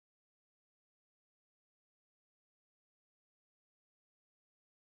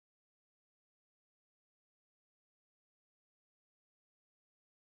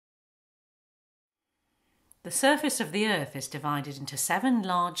The surface of the Earth is divided into 7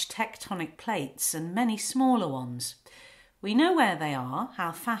 large tectonic plates and many smaller ones. We know where they are,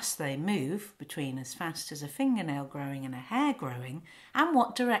 how fast they move, between as fast as a fingernail growing and a hair growing, and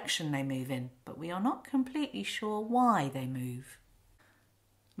what direction they move in, but we are not completely sure why they move.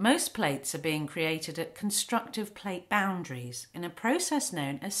 Most plates are being created at constructive plate boundaries in a process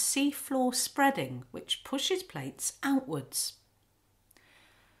known as seafloor spreading, which pushes plates outwards.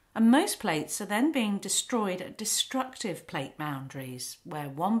 And most plates are then being destroyed at destructive plate boundaries, where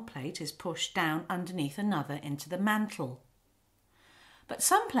one plate is pushed down underneath another into the mantle. But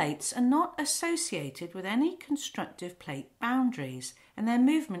some plates are not associated with any constructive plate boundaries, and their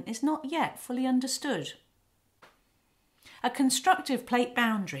movement is not yet fully understood. A constructive plate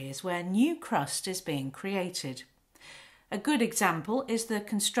boundary is where new crust is being created. A good example is the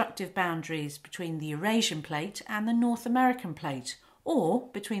constructive boundaries between the Eurasian plate and the North American plate, or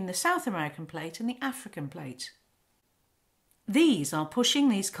between the South American plate and the African plate. These are pushing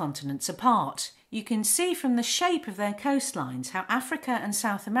these continents apart. You can see from the shape of their coastlines how Africa and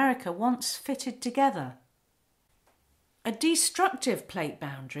South America once fitted together. A destructive plate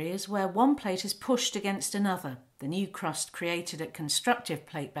boundary is where one plate is pushed against another. The new crust created at constructive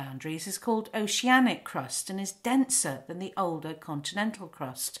plate boundaries is called oceanic crust and is denser than the older continental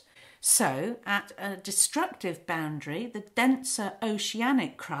crust. So, at a destructive boundary, the denser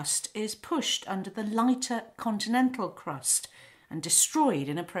oceanic crust is pushed under the lighter continental crust and destroyed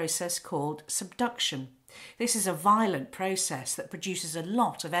in a process called subduction. This is a violent process that produces a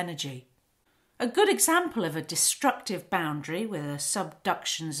lot of energy. A good example of a destructive boundary with a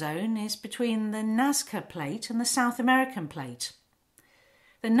subduction zone is between the Nazca plate and the South American plate.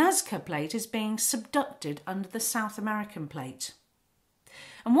 The Nazca plate is being subducted under the South American plate.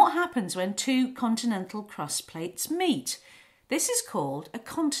 And what happens when two continental crust plates meet? This is called a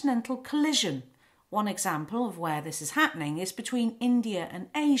continental collision. One example of where this is happening is between India and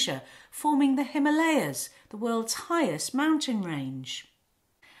Asia, forming the Himalayas, the world's highest mountain range.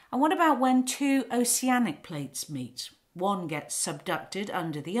 And what about when two oceanic plates meet? One gets subducted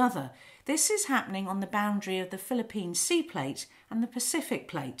under the other. This is happening on the boundary of the Philippine Sea Plate and the Pacific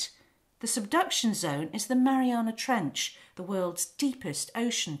Plate. The subduction zone is the Mariana Trench, the world's deepest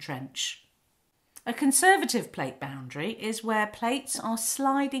ocean trench. A conservative plate boundary is where plates are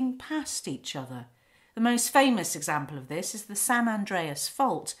sliding past each other. The most famous example of this is the San Andreas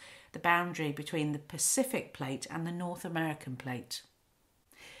Fault, the boundary between the Pacific Plate and the North American Plate.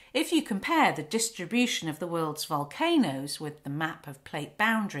 If you compare the distribution of the world's volcanoes with the map of plate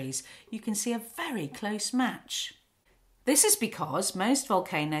boundaries, you can see a very close match. This is because most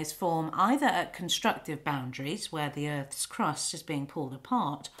volcanoes form either at constructive boundaries, where the Earth's crust is being pulled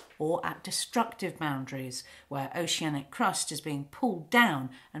apart, or at destructive boundaries, where oceanic crust is being pulled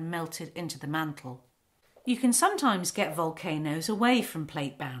down and melted into the mantle. You can sometimes get volcanoes away from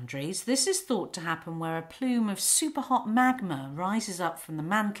plate boundaries. This is thought to happen where a plume of superhot magma rises up from the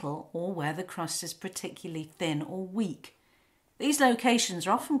mantle, or where the crust is particularly thin or weak. These locations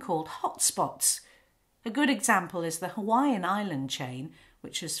are often called hotspots. A good example is the Hawaiian island chain,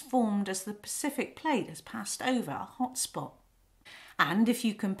 which has formed as the Pacific Plate has passed over a hotspot. And if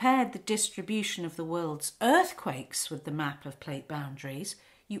you compared the distribution of the world's earthquakes with the map of plate boundaries,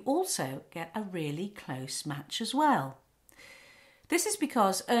 you also get a really close match as well. This is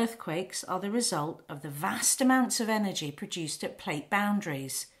because earthquakes are the result of the vast amounts of energy produced at plate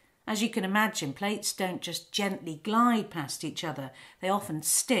boundaries. As you can imagine, plates don't just gently glide past each other, they often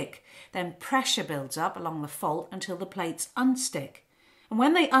stick. Then pressure builds up along the fault until the plates unstick. And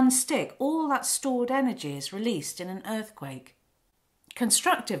when they unstick, all that stored energy is released in an earthquake.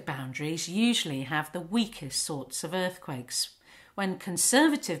 Constructive boundaries usually have the weakest sorts of earthquakes. When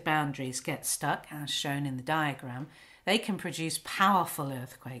conservative boundaries get stuck, as shown in the diagram, they can produce powerful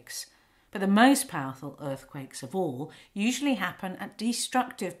earthquakes. But the most powerful earthquakes of all usually happen at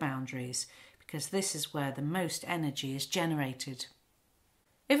destructive boundaries, because this is where the most energy is generated.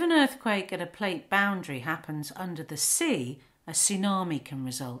 If an earthquake at a plate boundary happens under the sea, a tsunami can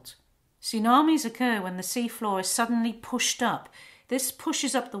result. Tsunamis occur when the seafloor is suddenly pushed up. This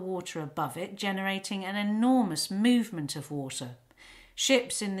pushes up the water above it, generating an enormous movement of water.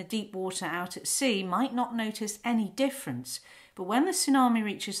 Ships in the deep water out at sea might not notice any difference, but when the tsunami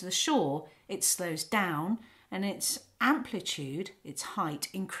reaches the shore, it slows down and its amplitude, its height,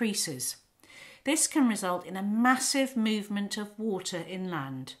 increases. This can result in a massive movement of water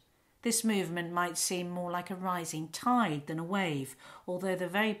inland. This movement might seem more like a rising tide than a wave, although the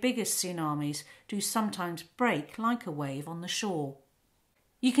very biggest tsunamis do sometimes break like a wave on the shore.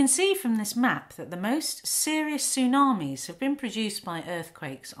 You can see from this map that the most serious tsunamis have been produced by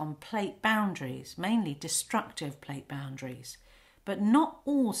earthquakes on plate boundaries, mainly destructive plate boundaries. But not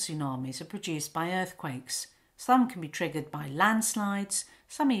all tsunamis are produced by earthquakes. Some can be triggered by landslides,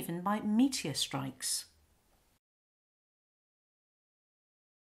 some even by meteor strikes.